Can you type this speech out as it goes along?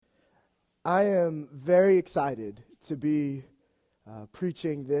I am very excited to be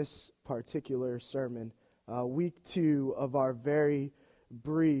preaching this particular sermon, week 2 of our very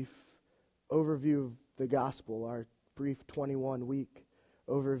brief overview of the gospel, our brief 21-week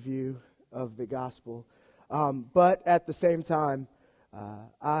overview of the gospel. But at the same time,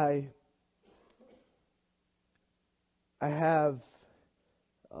 I have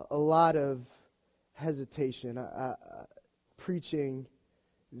a lot of hesitation preaching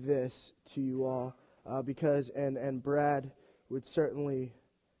this to you all because, and Brad would certainly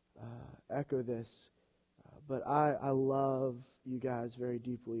echo this, but I love you guys very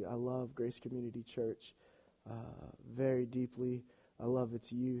deeply. I love Grace Community Church very deeply. I love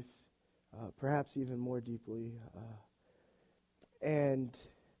its youth, perhaps even more deeply. And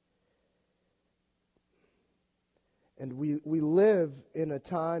we live in a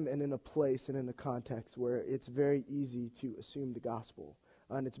time and in a place and in a context where it's very easy to assume the gospel.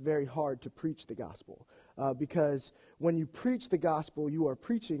 And it's very hard to preach the gospel. Because when you preach the gospel, you are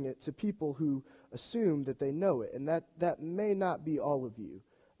preaching it to people who assume that they know it. And that may not be all of you.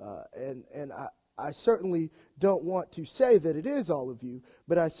 And I certainly don't want to say that it is all of you,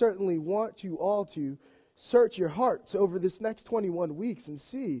 but I certainly want you all to search your hearts over this next 21 weeks and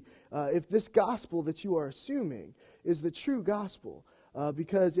see if this gospel that you are assuming is the true gospel.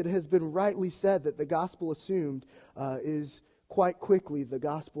 Because it has been rightly said that the gospel assumed is quite quickly the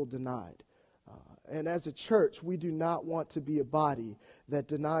gospel denied. And as a church, we do not want to be a body that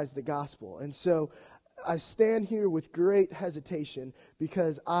denies the gospel. And so I stand here with great hesitation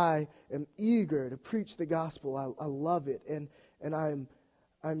because I am eager to preach the gospel. I love it. And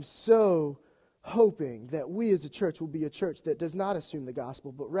I'm so hoping that we as a church will be a church that does not assume the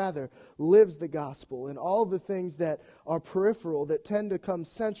gospel, but rather lives the gospel, and all the things that are peripheral that tend to come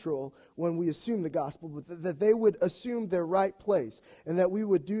central when we assume the gospel, but that they would assume their right place, and that we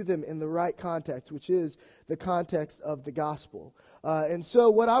would do them in the right context, which is the context of the gospel. And so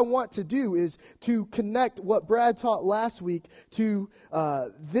what I want to do is to connect what Brad taught last week to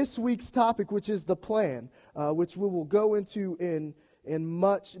this week's topic, which is the plan, which we will go into in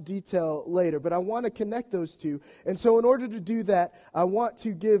much detail later. But I want to connect those two. And so in order to do that, I want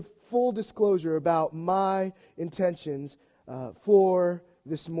to give full disclosure about my intentions for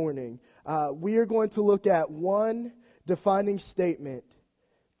this morning. We are going to look at one defining statement,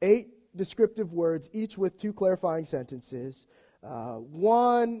 8 descriptive words, each with 2 clarifying sentences,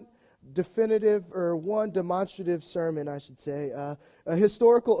 one definitive or one demonstrative sermon, I should say, a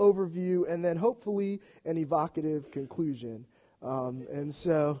historical overview, and then hopefully an evocative conclusion. And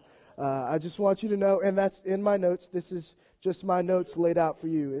so I just want you to know, and that's in my notes. This is just my notes laid out for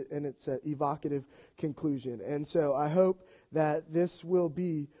you, and it's an evocative conclusion. And so I hope that this will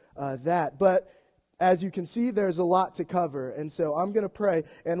be that. But as you can see, there's a lot to cover, and so I'm going to pray.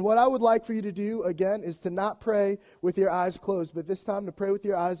 And what I would like for you to do, again, is to not pray with your eyes closed, but this time to pray with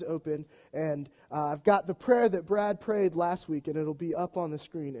your eyes open. And I've got the prayer that Brad prayed last week, and it'll be up on the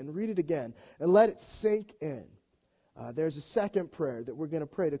screen. And read it again, and let it sink in. There's a second prayer that we're going to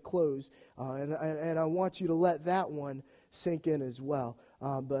pray to close, and I want you to let that one sink in as well.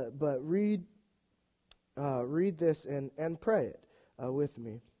 But read this and pray it with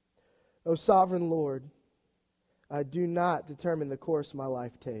me. O sovereign Lord, I do not determine the course my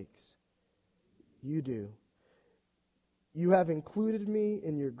life takes. You do. You have included me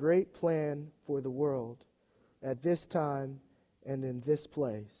in your great plan for the world at this time and in this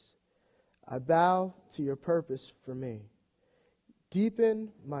place. I bow to your purpose for me.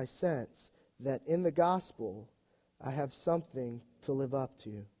 Deepen my sense that in the gospel I have something to live up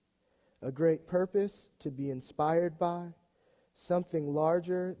to, a great purpose to be inspired by, something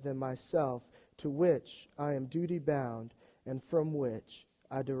larger than myself to which I am duty bound and from which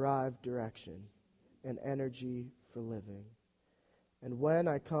I derive direction and energy for living. And when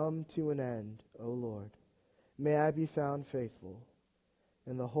I come to an end, O Lord, may I be found faithful.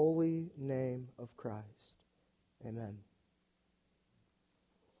 In the holy name of Christ. Amen.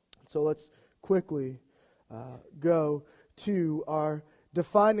 So let's quickly go to our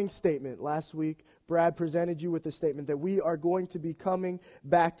defining statement. Last week, Brad presented you with a statement that we are going to be coming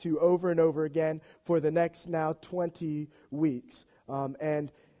back to over and over again for the next now 20 weeks.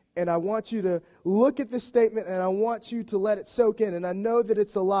 And I want you to look at this statement, and I want you to let it soak in. And I know that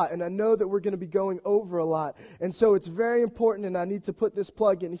it's a lot, and I know that we're going to be going over a lot. And so it's very important, and I need to put this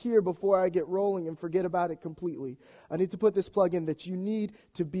plug in here before I get rolling and forget about it completely. I need to put this plug in that you need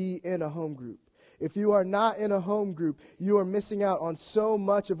to be in a home group. if you are not in a home group, you are missing out on so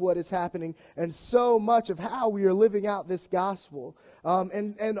much of what is happening and so much of how we are living out this gospel.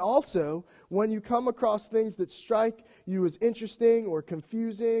 And also, when you come across things that strike you as interesting or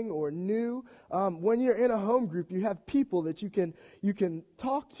confusing or new, when you're in a home group, you have people that you can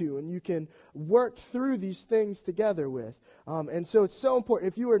talk to and you can work through these things together with. And so it's so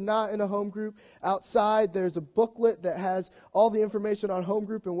important. If you are not in a home group, outside there's a booklet that has all the information on home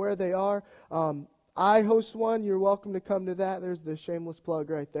group and where they are. I host one. You're welcome to come to that. There's the shameless plug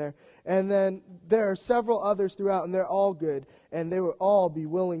right there. And then there are several others throughout, and they're all good. And they would all be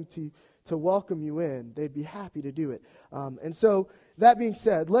willing to welcome you in. They'd be happy to do it. And so that being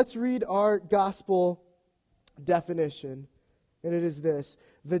said, let's read our gospel definition. And it is this: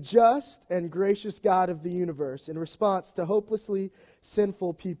 the just and gracious God of the universe, in response to hopelessly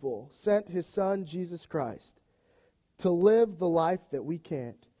sinful people, sent his Son, Jesus Christ, to live the life that we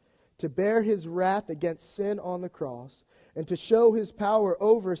can't, to bear his wrath against sin on the cross, and to show his power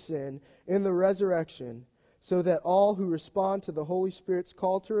over sin in the resurrection, so that all who respond to the Holy Spirit's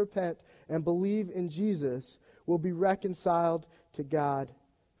call to repent and believe in Jesus will be reconciled to God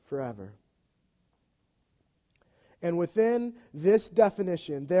forever. And within this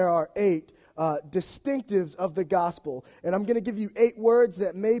definition, there are 8 distinctives of the gospel. And I'm going to give you 8 words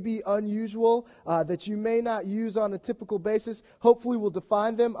that may be unusual, that you may not use on a typical basis. Hopefully we'll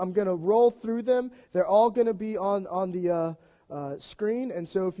define them. I'm going to roll through them. They're all going to be on the screen. And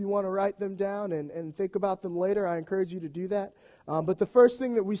so if you want to write them down and think about them later, I encourage you to do that. But the first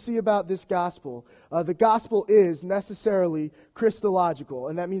thing that we see about this gospel, the gospel is necessarily Christological,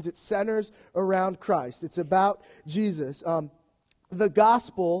 and that means it centers around Christ. It's about Jesus. The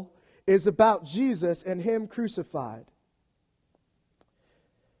gospel is about Jesus and him crucified.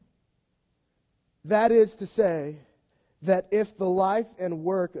 That is to say that if the life and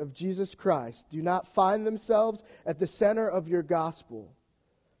work of Jesus Christ do not find themselves at the center of your gospel,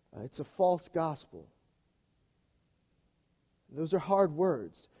 it's a false gospel. Those are hard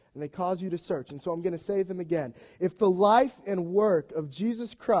words, and they cause you to search. And so I'm going to say them again. If the life and work of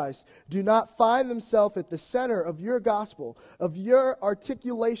Jesus Christ do not find themselves at the center of your gospel, of your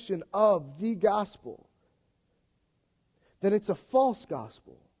articulation of the gospel, then it's a false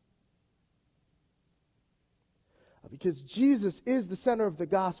gospel. Because Jesus is the center of the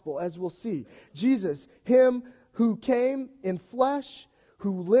gospel, as we'll see. Jesus, him who came in flesh,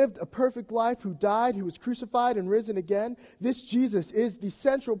 who lived a perfect life, who died, who was crucified and risen again. This Jesus is the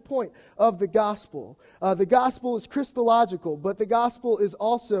central point of the gospel. The gospel is Christological, but the gospel is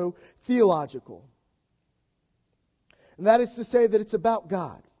also theological. And that is to say that it's about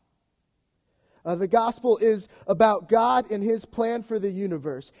God. The gospel is about God and his plan for the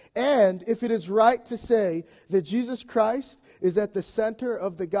universe. And if it is right to say that Jesus Christ is at the center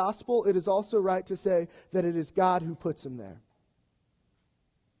of the gospel, it is also right to say that it is God who puts him there.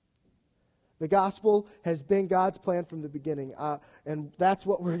 The gospel has been God's plan from the beginning, and that's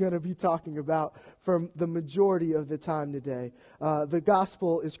what we're going to be talking about for the majority of the time today. The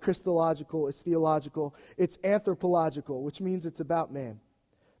gospel is Christological, it's theological, it's anthropological, which means it's about man.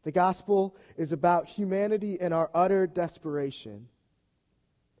 The gospel is about humanity and our utter desperation.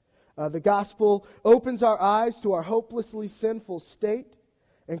 The gospel opens our eyes to our hopelessly sinful state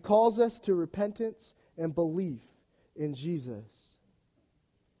and calls us to repentance and belief in Jesus.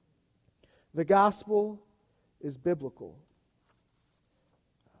 The gospel is biblical.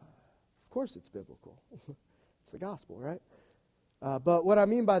 Of course it's biblical. It's the gospel, right? But what I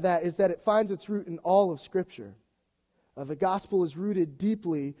mean by that is that it finds its root in all of Scripture. The gospel is rooted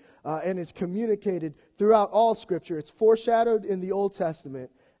deeply and is communicated throughout all Scripture. It's foreshadowed in the Old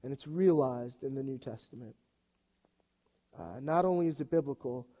Testament, and it's realized in the New Testament. Not only is it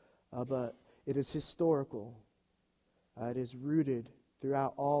biblical, but it is historical. It is rooted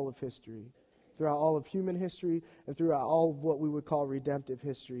throughout all of history, throughout all of human history, and throughout all of what we would call redemptive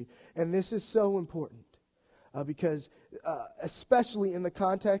history. And this is so important because especially in the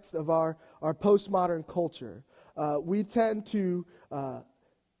context of our postmodern culture, we tend to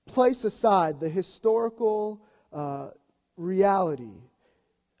place aside the historical reality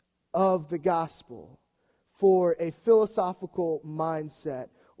of the gospel for a philosophical mindset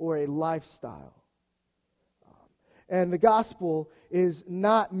or a lifestyle. And the gospel is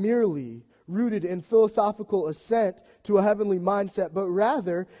not merely rooted in philosophical assent to a heavenly mindset, but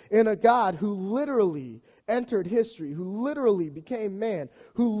rather in a God who literally entered history, who literally became man,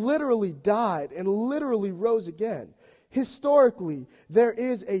 who literally died and literally rose again. Historically, there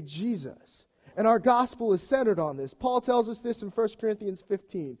is a Jesus. And our gospel is centered on this. Paul tells us this in 1 Corinthians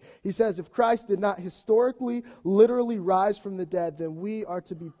 15. He says, if Christ did not historically, literally rise from the dead, then we are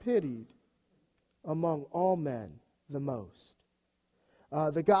to be pitied among all men the most.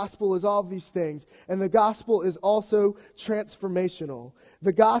 The gospel is all of these things, and the gospel is also transformational.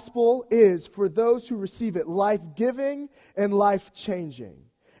 The gospel is, for those who receive it, life-giving and life-changing.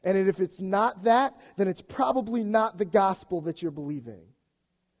 And if it's not that, then it's probably not the gospel that you're believing.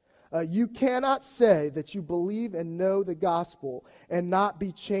 You cannot say that you believe and know the gospel and not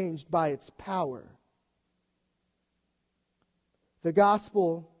be changed by its power. The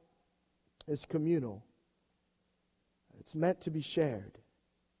gospel is communal. It's meant to be shared.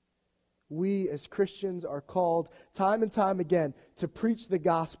 We as Christians are called time and time again to preach the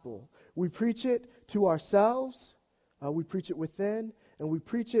gospel. We preach it to ourselves, we preach it within, and we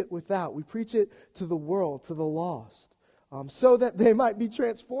preach it without. We preach it to the world, to the lost, so that they might be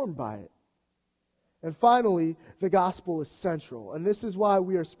transformed by it. And finally, the gospel is central. And this is why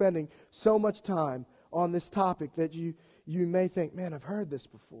we are spending so much time on this topic that you may think, man, I've heard this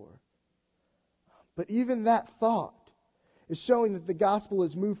before. But even that thought is showing that the gospel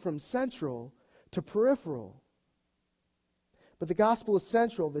has moved from central to peripheral. But the gospel is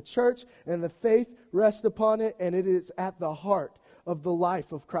central. The church and the faith rest upon it, and it is at the heart of the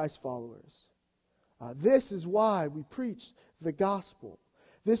life of Christ followers. This is why we preach the gospel.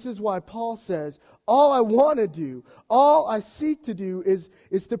 This is why Paul says, all I want to do, all I seek to do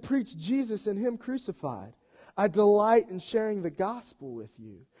is to preach Jesus and Him crucified. I delight in sharing the gospel with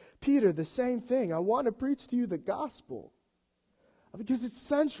you. Peter, the same thing. I want to preach to you the gospel because it's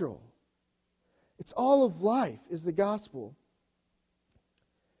central. It's all of life is the gospel.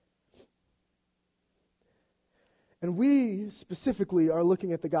 And we specifically are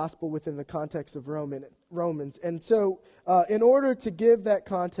looking at the gospel within the context of Romans. And so in order to give that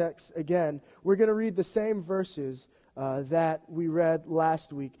context, again, we're going to read the same verses that we read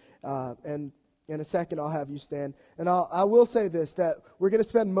last week. And in a second, I'll have you stand. And I will say this, that we're going to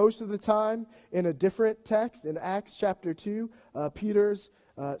spend most of the time in a different text, in Acts chapter 2, Peter's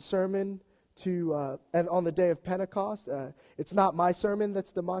sermon and on the day of Pentecost. It's not my sermon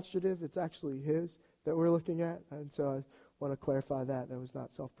that's demonstrative, it's actually his that we're looking at. And so I want to clarify that. That was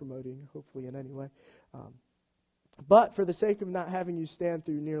not self-promoting, hopefully in any way. But for the sake of not having you stand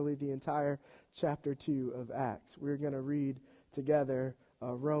through nearly the entire chapter 2 of Acts, we're going to read together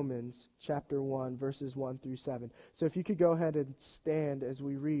Romans chapter 1, verses 1 through 7. So if you could go ahead and stand as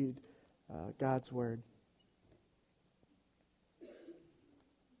we read God's word.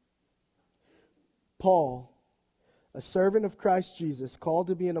 Paul, a servant of Christ Jesus, called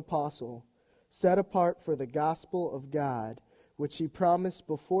to be an apostle, set apart for the gospel of God, which He promised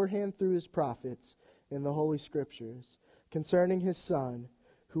beforehand through His prophets in the Holy Scriptures, concerning His Son,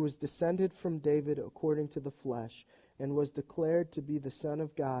 who was descended from David according to the flesh, and was declared to be the Son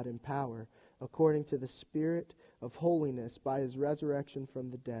of God in power, according to the Spirit of holiness, by His resurrection from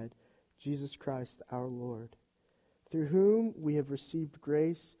the dead, Jesus Christ our Lord, through whom we have received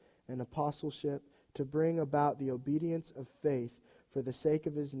grace and apostleship to bring about the obedience of faith for the sake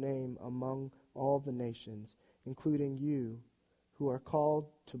of His name among all the nations, including you, who are called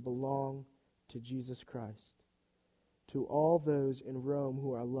to belong to Jesus Christ. To all those in Rome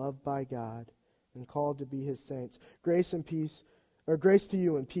who are loved by God and called to be His saints, grace to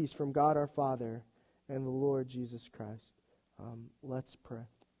you and peace from God our Father and the Lord Jesus Christ. Let's pray.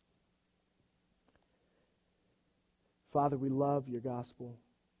 Father, we love your gospel.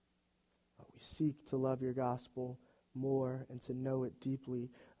 We seek to love your gospel more and to know it deeply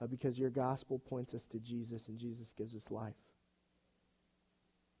because your gospel points us to Jesus, and Jesus gives us life.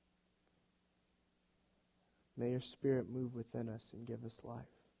 May your Spirit move within us and give us life.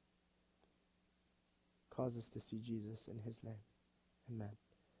 Cause us to see Jesus in His name. Amen.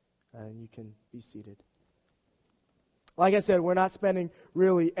 And you can be seated. Like I said, we're not spending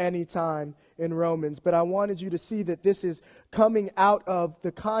really any time in Romans, but I wanted you to see that this is coming out of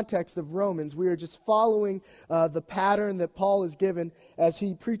the context of Romans. We are just following the pattern that Paul has given as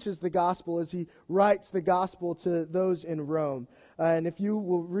he preaches the gospel, as he writes the gospel to those in Rome. And if you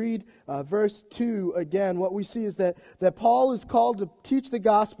will read verse 2 again, what we see is that Paul is called to teach the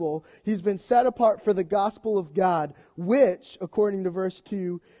gospel. He's been set apart for the gospel of God, which, according to verse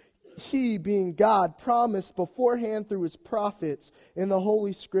 2, He, being God, promised beforehand through His prophets in the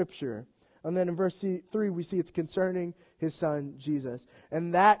Holy Scripture. And then in verse 3, we see it's concerning His Son, Jesus.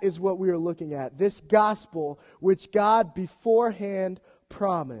 And that is what we are looking at. This gospel which God beforehand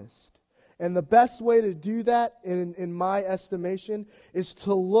promised. And the best way to do that, in my estimation, is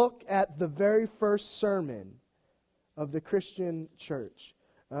to look at the very first sermon of the Christian church.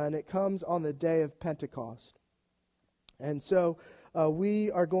 And it comes on the day of Pentecost. And so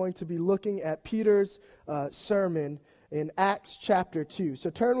we are going to be looking at Peter's sermon. in Acts chapter 2. So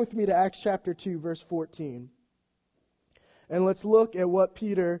turn with me to Acts chapter 2, verse 14. And let's look at what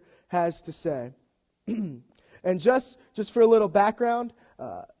Peter has to say. And just for a little background,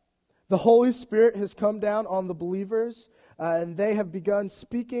 the Holy Spirit has come down on the believers, and they have begun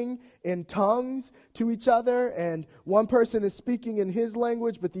speaking in tongues to each other, and one person is speaking in his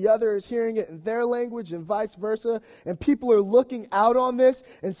language, but the other is hearing it in their language, and vice versa. And people are looking out on this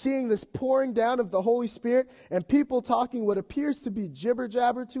and seeing this pouring down of the Holy Spirit, and people talking what appears to be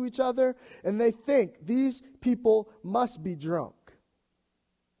jibber-jabber to each other, and they think these people must be drunk.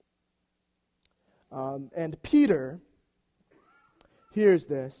 And Peter hears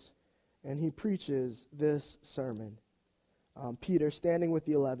this, and he preaches this sermon. Peter, standing with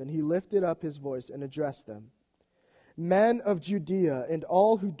the 11, he lifted up his voice and addressed them. Men of Judea and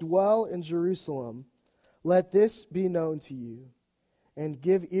all who dwell in Jerusalem, let this be known to you, and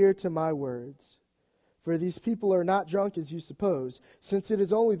give ear to my words. For these people are not drunk as you suppose, since it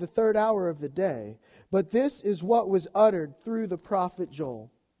is only the 3rd hour of the day. But this is what was uttered through the prophet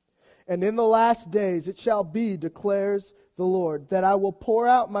Joel. And in the last days it shall be, declares the Lord, that I will pour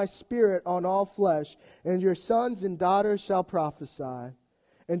out my Spirit on all flesh, and your sons and daughters shall prophesy.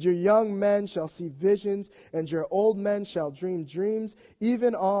 And your young men shall see visions, and your old men shall dream dreams,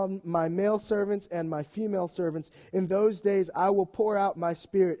 even on my male servants and my female servants. In those days I will pour out my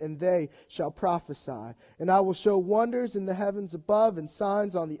Spirit, and they shall prophesy. And I will show wonders in the heavens above, and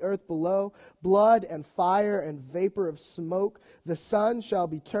signs on the earth below, blood and fire and vapor of smoke. The sun shall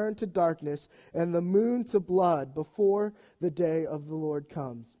be turned to darkness, and the moon to blood, before the day of the Lord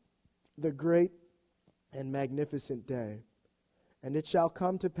comes, the great and magnificent day. And it shall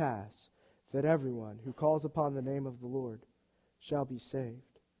come to pass that everyone who calls upon the name of the Lord shall be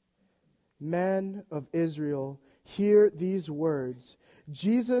saved. Men of Israel, hear these words.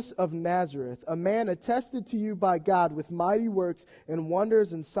 Jesus of Nazareth, a man attested to you by God with mighty works and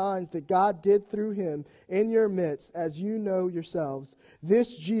wonders and signs that God did through him in your midst, as you know yourselves.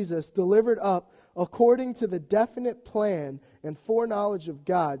 This Jesus, delivered up according to the definite plan and foreknowledge of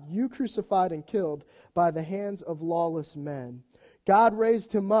God, you crucified and killed by the hands of lawless men. God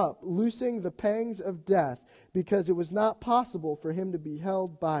raised him up, loosing the pangs of death, because it was not possible for him to be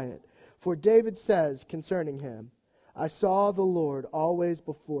held by it. For David says concerning him, I saw the Lord always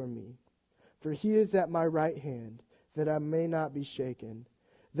before me, for he is at my right hand, that I may not be shaken.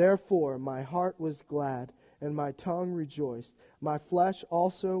 Therefore my heart was glad, and my tongue rejoiced. My flesh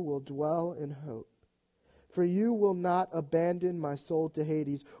also will dwell in hope. For you will not abandon my soul to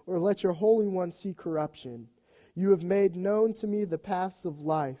Hades, or let your Holy One see corruption. You have made known to me the paths of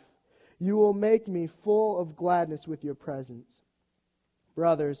life. You will make me full of gladness with your presence.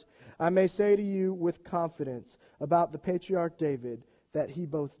 Brothers, I may say to you with confidence about the patriarch David that he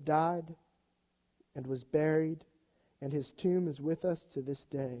both died and was buried, and his tomb is with us to this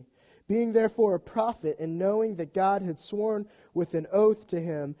day. Being therefore a prophet, and knowing that God had sworn with an oath to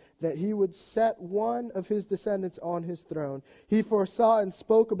him that he would set one of his descendants on his throne, he foresaw and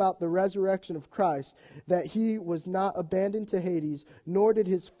spoke about the resurrection of Christ, that he was not abandoned to Hades, nor did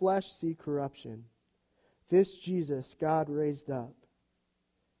his flesh see corruption. This Jesus God raised up,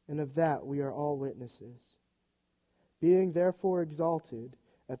 and of that we are all witnesses. Being therefore exalted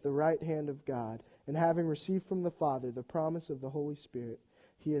at the right hand of God, and having received from the Father the promise of the Holy Spirit,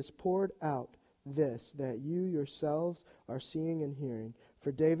 he has poured out this that you yourselves are seeing and hearing.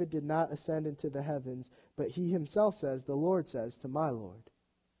 For David did not ascend into the heavens, but he himself says, the Lord says to my Lord,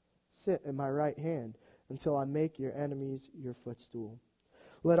 sit at my right hand until I make your enemies your footstool.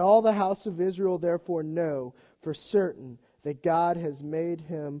 Let all the house of Israel therefore know for certain that God has made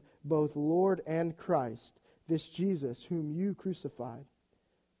him both Lord and Christ, this Jesus whom you crucified.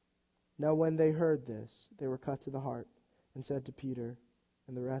 Now when they heard this, they were cut to the heart, and said to Peter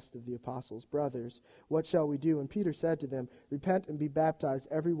and the rest of the apostles, brothers, what shall we do? And Peter said to them, repent and be baptized,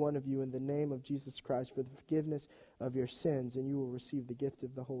 every one of you, in the name of Jesus Christ, for the forgiveness of your sins, and you will receive the gift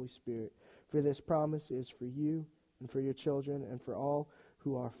of the Holy Spirit. For this promise is for you and for your children and for all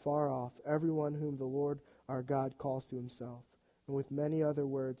who are far off, everyone whom the Lord our God calls to himself. And with many other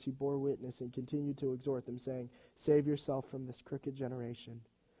words he bore witness and continued to exhort them, saying, save yourself from this crooked generation.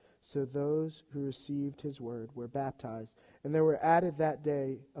 So those who received his word were baptized, and there were added that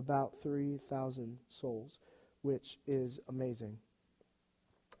day about 3,000 souls, which is amazing.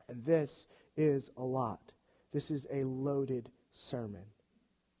 And this is a lot. This is a loaded sermon.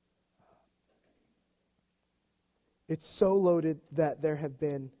 It's so loaded that there have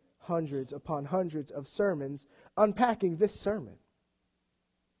been hundreds upon hundreds of sermons unpacking this sermon.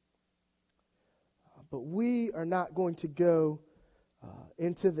 But we are not going to go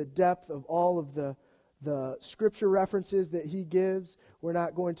into the depth of all of the the scripture references that he gives. We're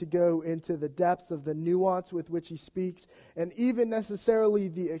not going to go into the depths of the nuance with which he speaks, and even necessarily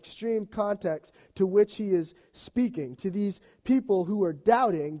the extreme context to which he is speaking to these people who are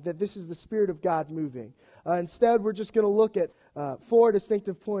doubting that this is the Spirit of God moving. Instead, we're just going to look at 4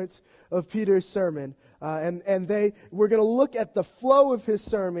 distinctive points of Peter's sermon, we're going to look at the flow of his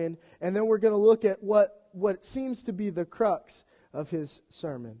sermon, and then we're going to look at what seems to be the crux of his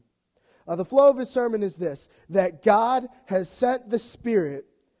sermon. The flow of his sermon is this, that God has sent the Spirit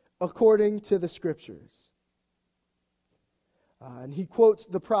according to the Scriptures. And he quotes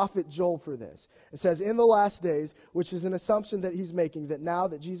the prophet Joel for this. It says, in the last days, which is an assumption that he's making, that now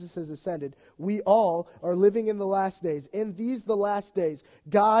that Jesus has ascended, we all are living in the last days. In these, the last days,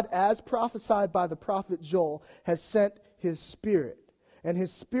 God, as prophesied by the prophet Joel, has sent his Spirit. And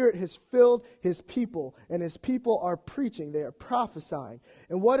his Spirit has filled his people, and his people are preaching. They are prophesying.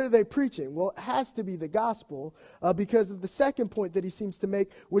 And what are they preaching? Well, it has to be the gospel because of the second point that he seems to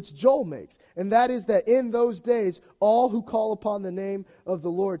make, which Joel makes. And that is that in those days, all who call upon the name of the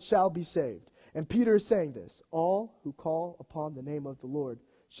Lord shall be saved. And Peter is saying this, all who call upon the name of the Lord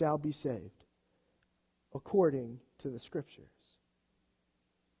shall be saved, according to the Scriptures.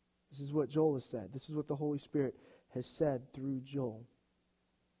 This is what Joel has said. This is what the Holy Spirit has said through Joel.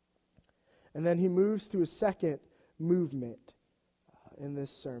 And then he moves to a second movement in this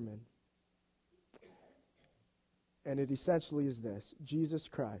sermon. And it essentially is this. Jesus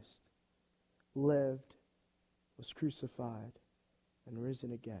Christ lived, was crucified, and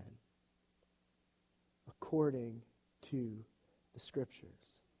risen again, according to the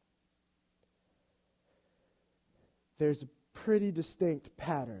Scriptures. There's a pretty distinct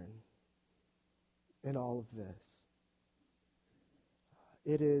pattern in all of this.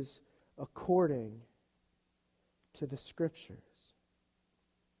 It is according to the Scriptures.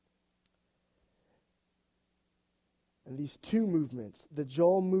 And these two movements, the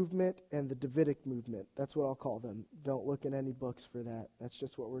Joel movement and the Davidic movement, that's what I'll call them. Don't look in any books for that. That's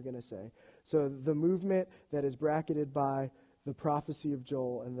just what we're going to say. So the movement that is bracketed by the prophecy of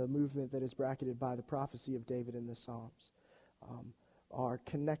Joel and the movement that is bracketed by the prophecy of David in the Psalms are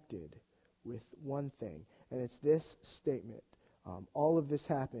connected with one thing. And it's this statement. All of this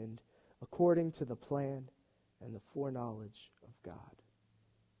happened according to the plan and the foreknowledge of God.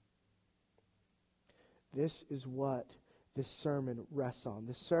 This is what this sermon rests on.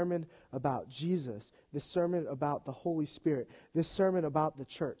 This sermon about Jesus, this sermon about the Holy Spirit, this sermon about the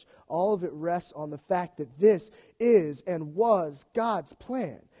church. All of it rests on the fact that this is and was God's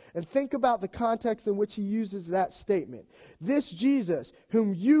plan. And think about the context in which he uses that statement. This Jesus,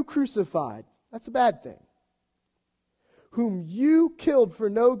 whom you crucified, that's a bad thing. Whom you killed for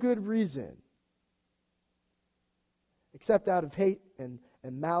no good reason, except out of hate and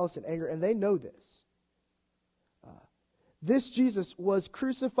malice and anger, and they know this. This Jesus was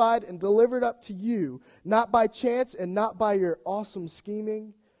crucified and delivered up to you, not by chance and not by your awesome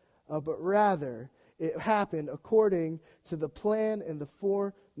scheming, but rather it happened according to the plan and the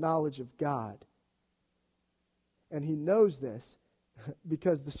foreknowledge of God. And he knows this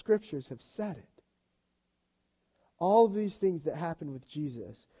because the Scriptures have said it. All of these things that happened with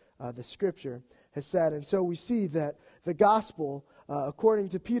Jesus, the Scripture has said. And so we see that the gospel, according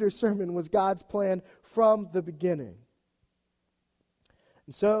to Peter's sermon, was God's plan from the beginning.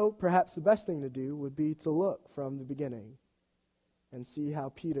 And so perhaps the best thing to do would be to look from the beginning and see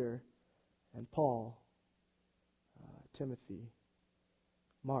how Peter and Paul, Timothy,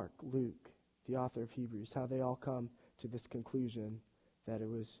 Mark, Luke, the author of Hebrews, how they all come to this conclusion that it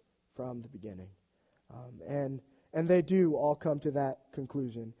was from the beginning. And they do all come to that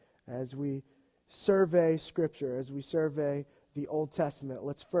conclusion. As we survey Scripture, as we survey the Old Testament,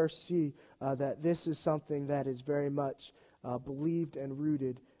 let's first see that this is something that is very much believed and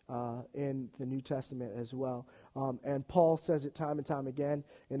rooted in the New Testament as well. And Paul says it time and time again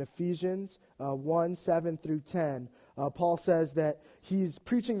in Ephesians 1, 7 through 10. Paul says that he's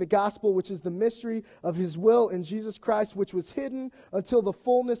preaching the gospel, which is the mystery of his will in Jesus Christ, which was hidden until the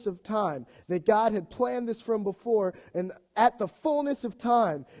fullness of time. That God had planned this from before, and at the fullness of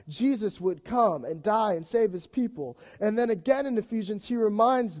time, Jesus would come and die and save his people. And then again in Ephesians, he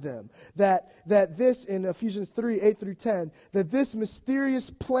reminds them that this, in Ephesians 3, 8 through 10, that this mysterious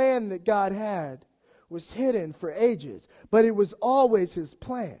plan that God had was hidden for ages, but it was always his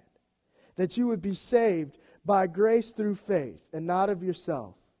plan that you would be saved by grace through faith and not of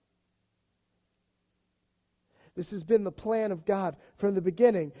yourself. This has been the plan of God from the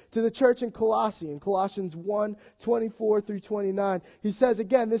beginning. To the church in Colossae, in Colossians 1:24 through 29, he says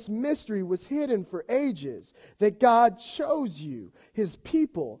again, this mystery was hidden for ages, that God chose you, his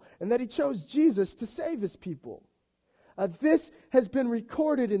people, and that he chose Jesus to save his people. This has been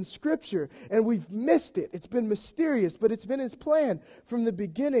recorded in Scripture, and we've missed it. It's been mysterious, but it's been his plan from the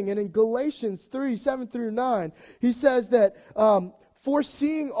beginning. And in Galatians 3:7 through 9, he says that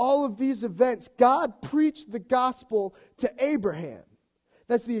foreseeing all of these events, God preached the gospel to Abraham.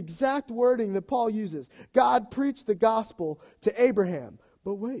 That's the exact wording that Paul uses. God preached the gospel to Abraham.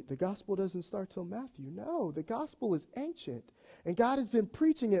 But wait, the gospel doesn't start till Matthew. No, the gospel is ancient, and God has been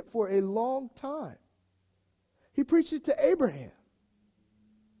preaching it for a long time. He preached it to Abraham.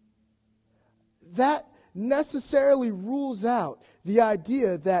 That necessarily rules out the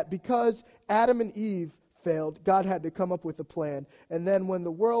idea that because Adam and Eve failed, God had to come up with a plan. And then when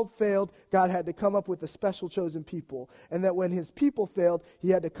the world failed, God had to come up with a special chosen people. And that when his people failed, he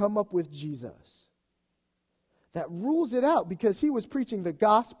had to come up with Jesus. That rules it out because he was preaching the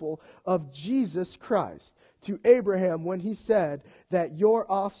gospel of Jesus Christ to Abraham when he said that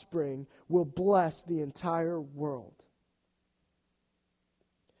your offspring will bless the entire world.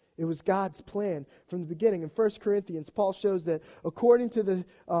 It was God's plan from the beginning. In 1 Corinthians, Paul shows that according to the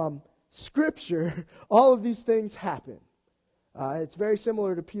Scripture, all of these things happen. It's very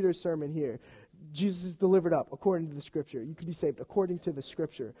similar to Peter's sermon here. Jesus is delivered up according to the Scripture. You can be saved according to the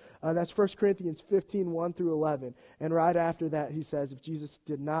Scripture. That's 1 Corinthians 15:1 through 11. And right after that, he says, if Jesus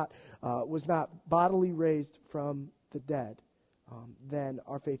was not bodily raised from the dead, then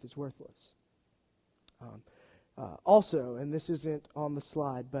our faith is worthless. Also, and this isn't on the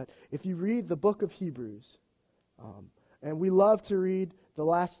slide, but if you read the book of Hebrews, and we love to read the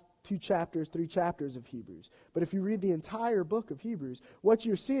last 3 chapters of Hebrews, but if you read the entire book of Hebrews, what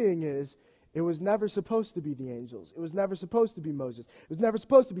you're seeing is it was never supposed to be the angels. It was never supposed to be Moses. It was never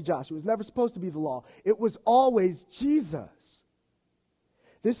supposed to be Joshua. It was never supposed to be the law. It was always Jesus.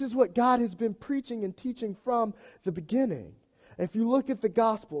 This is what God has been preaching and teaching from the beginning. If you look at the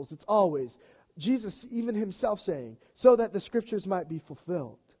Gospels, it's always Jesus even himself saying, so that the Scriptures might be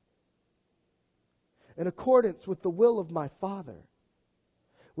fulfilled in accordance with the will of my Father,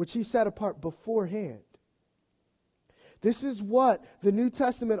 which he set apart beforehand. This is what the New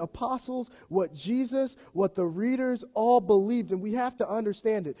Testament apostles, what Jesus, what the readers all believed, and we have to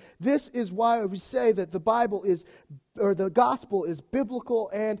understand it. This is why we say that the gospel is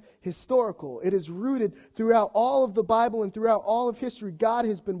biblical and historical. It is rooted throughout all of the Bible and throughout all of history. God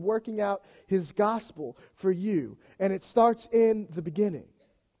has been working out his gospel for you, and it starts in the beginning.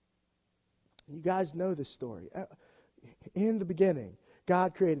 You guys know this story. In the beginning,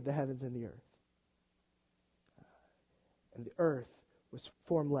 God created the heavens and the earth. And the earth was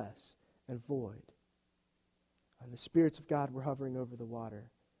formless and void. And the spirits of God were hovering over the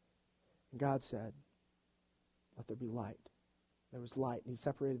water. And God said, let there be light. There was light, and he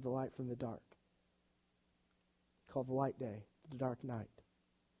separated the light from the dark. He called the light day, the dark night,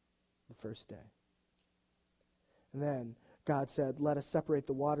 the first day. And then God said, let us separate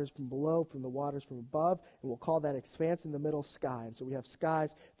the waters from below from the waters from above, and we'll call that expanse in the middle sky. And so we have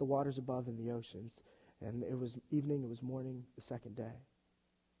skies, the waters above, and the oceans. And it was evening, it was morning, the second day.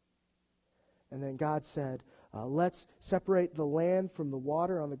 And then God said, let's separate the land from the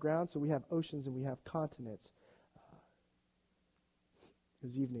water on the ground, so we have oceans and we have continents. It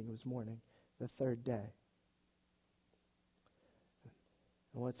was evening, it was morning, the third day.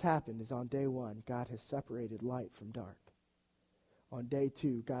 And what's happened is on day 1, God has separated light from dark. On day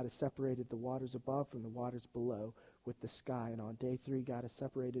 2, God has separated the waters above from the waters below with the sky. And on day 3, God has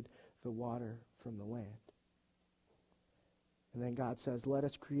separated the water from the land. And then God says, let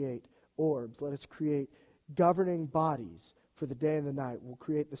us create orbs. Let us create governing bodies for the day and the night. We'll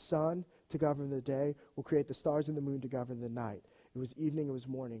create the sun to govern the day. We'll create the stars and the moon to govern the night. It was evening, it was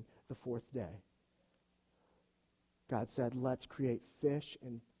morning, the 4th day. God said, let's create fish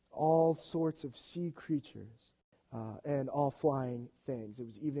and all sorts of sea creatures. And all flying things. It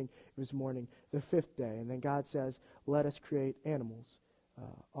was evening, it was morning, the 5th day. And then God says, let us create animals,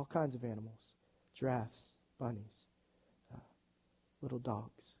 all kinds of animals, giraffes, bunnies, little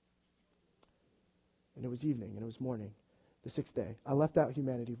dogs. And it was evening, and it was morning, the 6th day. I left out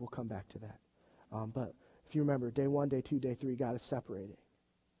humanity. We'll come back to that. But if you remember, day 1, day 2, day 3, God is separating.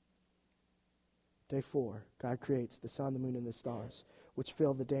 Day 4, God creates the sun, the moon, and the stars, which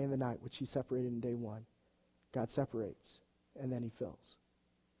fill the day and the night, which he separated in day 1. God separates, and then he fills.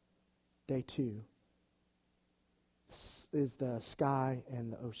 Day 2 is the sky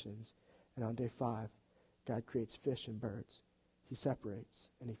and the oceans. And on day 5, God creates fish and birds. He separates,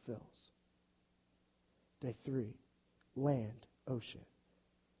 and he fills. Day 3, land, ocean,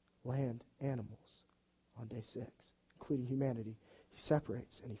 land, animals on day 6, including humanity. He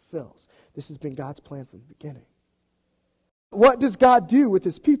separates and he fills. This has been God's plan from the beginning. What does God do with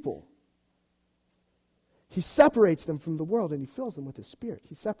his people? He separates them from the world and he fills them with his Spirit.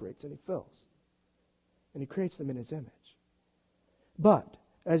 He separates and he fills. And he creates them in his image. But,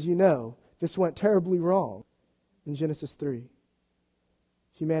 as you know, this went terribly wrong in Genesis 3.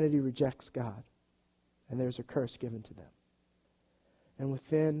 Humanity rejects God, and there's a curse given to them. And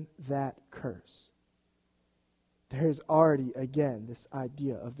within that curse, there's already, again, this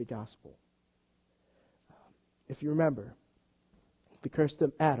idea of the gospel. If you remember, the curse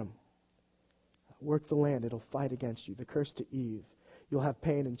to Adam, work the land, it'll fight against you. The curse to Eve, you'll have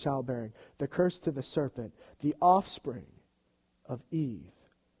pain in childbearing. The curse to the serpent, the offspring of Eve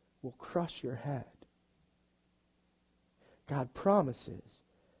will crush your head. God promises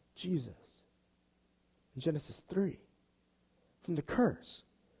Jesus in Genesis 3 from the curse.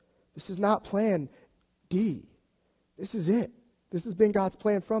 This is not plan D. This is it. This has been God's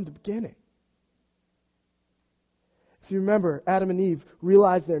plan from the beginning. If you remember, Adam and Eve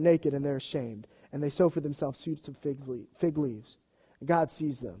realize they're naked and they're ashamed, and they sew for themselves suits of fig leaves. And God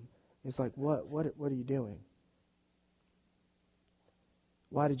sees them. He's like, what are you doing?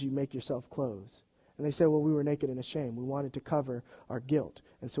 Why did you make yourself clothes? And they say, well, we were naked and ashamed. We wanted to cover our guilt,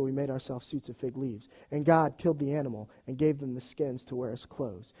 and so we made ourselves suits of fig leaves. And God killed the animal and gave them the skins to wear as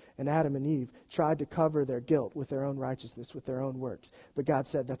clothes. And Adam and Eve tried to cover their guilt with their own righteousness, with their own works. But God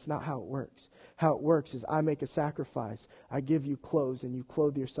said, that's not how it works. How it works is I make a sacrifice. I give you clothes, and you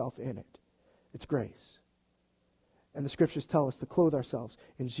clothe yourself in it. It's grace. And the scriptures tell us to clothe ourselves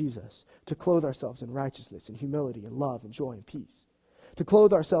in Jesus, to clothe ourselves in righteousness and humility and love and joy and peace. To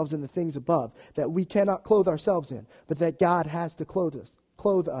clothe ourselves in the things above that we cannot clothe ourselves in, but that God has to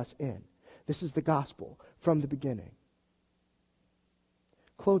clothe us in. This is the gospel from the beginning.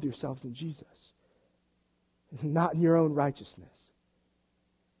 Clothe yourselves in Jesus, not in your own righteousness.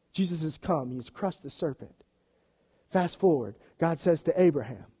 Jesus has come. He has crushed the serpent. Fast forward, God says to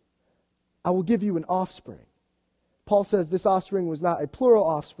Abraham, I will give you an offspring. Paul says this offspring was not a plural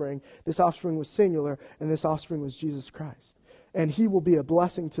offspring. This offspring was singular, and this offspring was Jesus Christ. And he will be a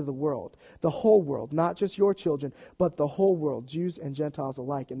blessing to the world, the whole world, not just your children, but the whole world, Jews and Gentiles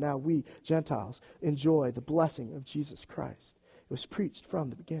alike. And now we, Gentiles, enjoy the blessing of Jesus Christ. It was preached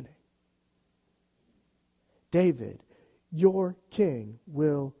from the beginning. David, your king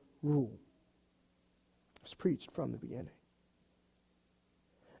will rule. It was preached from the beginning.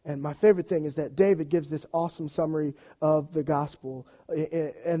 And my favorite thing is that David gives this awesome summary of the gospel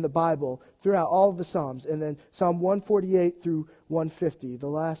in the Bible throughout all of the Psalms. And then Psalm 148 through 150, the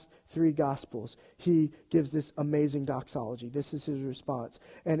last 3 gospels, he gives this amazing doxology. This is his response.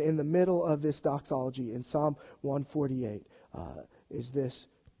 And in the middle of this doxology, in Psalm 148, is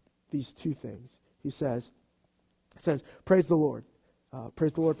these 2 things. He says, praise the Lord.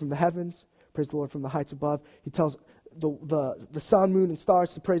 Praise the Lord from the heavens. Praise the Lord from the heights above. He tells the sun, moon, and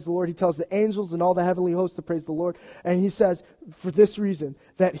stars to praise the Lord. He tells the angels and all the heavenly hosts to praise the Lord. And he says, for this reason,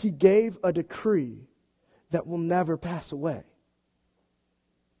 that he gave a decree that will never pass away.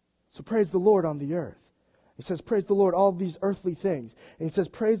 So praise the Lord on the earth. He says, praise the Lord, all these earthly things. And he says,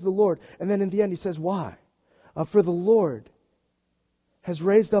 praise the Lord. And then in the end he says, why? For the Lord has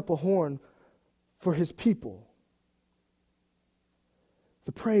raised up a horn for his people.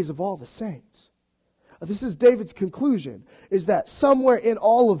 The praise of all the saints. This is David's conclusion, is that somewhere in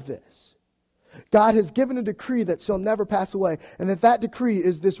all of this, God has given a decree that shall never pass away, and that decree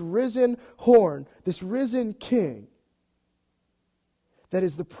is this risen horn, this risen king, that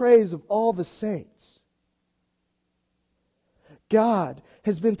is the praise of all the saints. God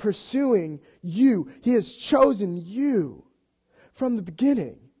has been pursuing you. He has chosen you from the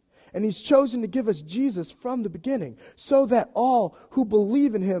beginning. And he's chosen to give us Jesus from the beginning so that all who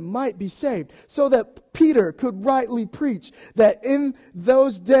believe in him might be saved. So that Peter could rightly preach that in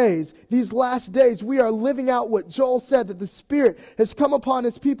those days, these last days, we are living out what Joel said, that the Spirit has come upon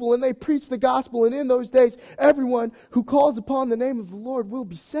his people and they preach the gospel. And in those days, everyone who calls upon the name of the Lord will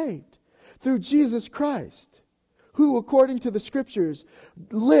be saved through Jesus Christ, who, according to the scriptures,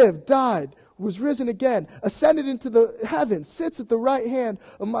 lived, died, was risen again, ascended into the heavens, sits at the right hand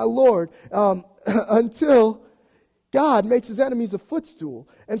of my Lord until God makes his enemies a footstool.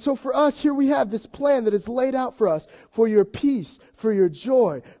 And so for us, here we have this plan that is laid out for us, for your peace, for your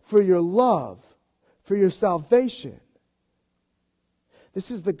joy, for your love, for your salvation.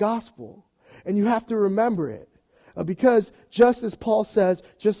 This is the gospel, and you have to remember it. Because just as Paul says,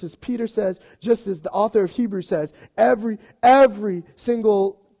 just as Peter says, just as the author of Hebrews says, every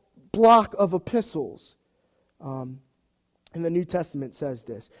single block of epistles In the New Testament says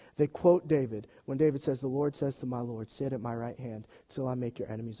this. They quote David when David says, "The Lord says to my Lord, sit at my right hand till I make your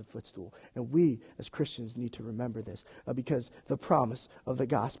enemies a footstool." And we as Christians need to remember this because the promise of the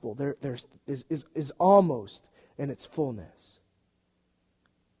gospel is almost in its fullness.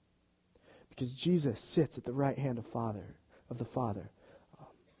 Because Jesus sits at the right hand of the Father,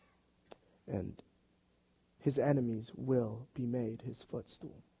 and his enemies will be made his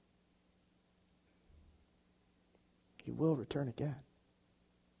footstool. He will return again.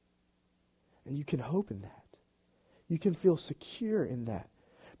 And you can hope in that. You can feel secure in that.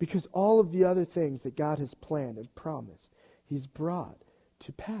 Because all of the other things that God has planned and promised, he's brought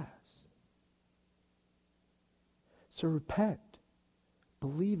to pass. So repent.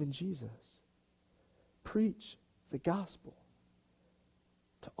 Believe in Jesus. Preach the gospel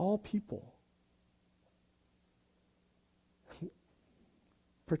to all people.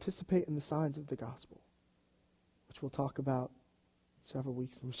 Participate in the signs of the gospel, which we'll talk about in several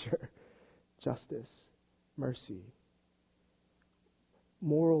weeks, I'm sure. Justice, mercy,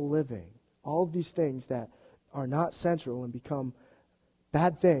 moral living, all of these things that are not central and become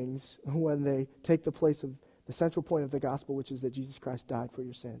bad things when they take the place of the central point of the gospel, which is that Jesus Christ died for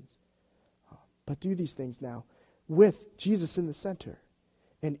your sins. But do these things now with Jesus in the center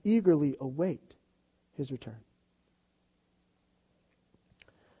and eagerly await his return.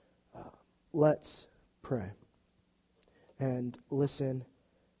 Let's pray and listen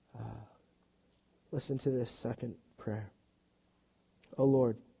to this second prayer. Oh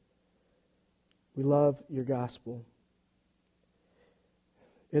Lord, we love your gospel.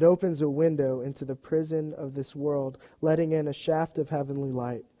 It opens a window into the prison of this world, letting in a shaft of heavenly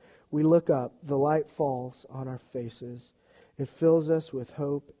light. We look up, the light falls on our faces. It fills us with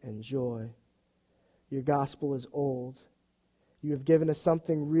hope and joy. Your gospel is old. You have given us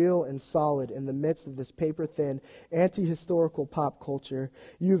something real and solid in the midst of this paper-thin, anti-historical pop culture.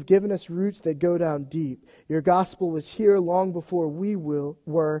 You have given us roots that go down deep. Your gospel was here long before we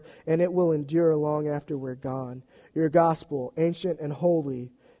were, and it will endure long after we're gone. Your gospel, ancient and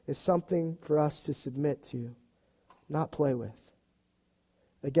holy, is something for us to submit to, not play with.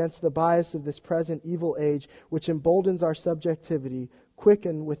 Against the bias of this present evil age, which emboldens our subjectivity,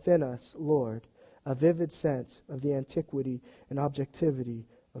 quicken within us, Lord, a vivid sense of the antiquity and objectivity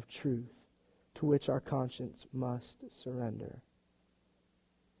of truth, to which our conscience must surrender.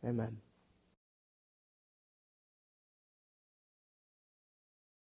 Amen.